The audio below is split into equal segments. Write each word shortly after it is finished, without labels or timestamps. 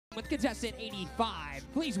With contestant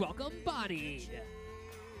 85, please welcome BODIED.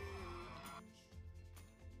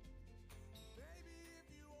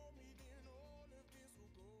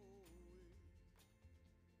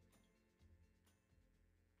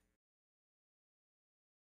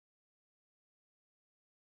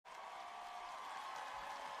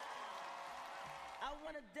 I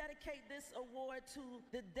want to dedicate this award to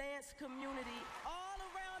the dance community all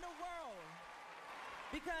around the world.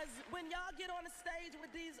 Because when y'all get on the stage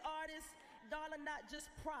with these artists, y'all are not just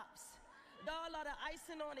props. Y'all are the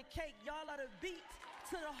icing on the cake. Y'all are the beat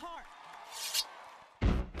to the heart.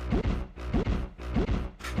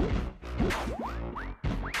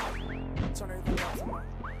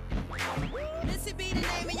 Missy be the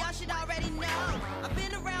name and y'all should already know. I've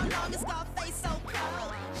been around long, it's called face so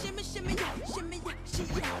cold. Shimmy, shimmy, yeah, shimmy, yeah, she,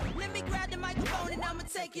 yeah. Let me grab the microphone and I'ma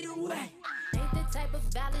take it away. Ain't the type of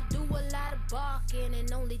ballad, do a lot of barking.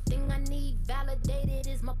 And only thing I need validated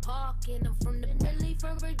is my parking. I'm from the Millie,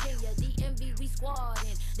 from Virginia, DMV, we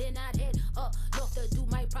squatting. Then I'd head up north to do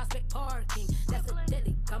my prospect parking. That's a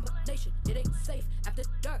deadly combination, it ain't safe. After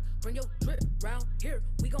dark, bring your drip round here.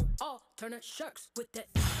 We gon' all turn the sharks with that.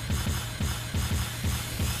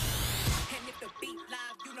 And if the beat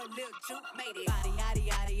live, you know Lil Juke made it. Body, yaddy,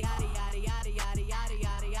 yaddy, yaddy, yaddy, yaddy, yaddy, yaddy,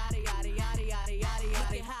 yaddy, yaddy, yaddy, yaddy, yaddy, yaddy.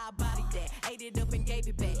 Look at how I body that. Ate it up and gave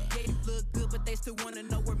it back. Yeah, you look good, but they still wanna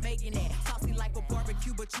know we're making that. Saucy like a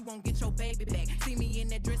barbecue, but you won't get your baby back. See me in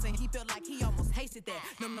that dress and he felt like he almost hasted that.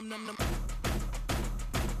 Num num num num.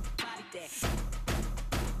 Body that.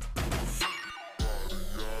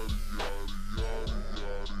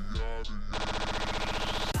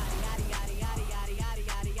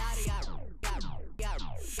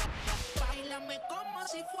 Báilame como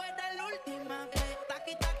si fuera la última vez.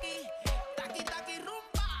 Taqui, taqui, taqui, taqui,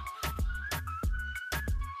 rumba.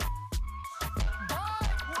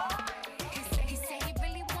 He said he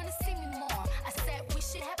really wanna see me more. I said we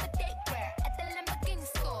should have a date where at the Lamborghini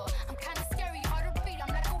store. I'm kinda scary, hard to beat, I'm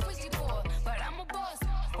like a Ouija board. But I'm a boss,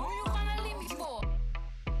 who you gonna leave me for?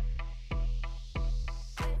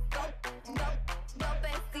 Go,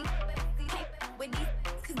 bestie. Keep with these,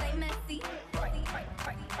 cause they messy.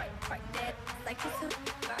 That like it's a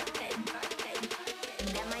birthday.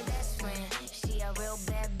 That my best friend, she a real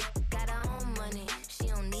bad got her own money. She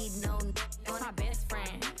don't need no. That's my best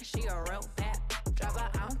friend, she a real bad, drive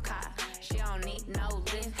her own car. She don't need no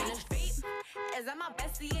lift in the street. Is that my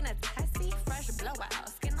bestie in a taxi? Fresh blowout,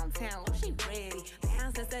 skin on tan, look, she ready.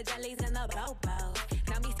 Pounds since the jellies and the bobos.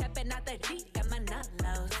 Now me stepping out the Jeep, got my nut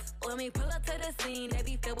lows. When we pull up to the scene, they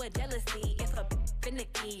be filled with jealousy. If a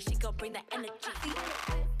finicky, she gon' bring the energy.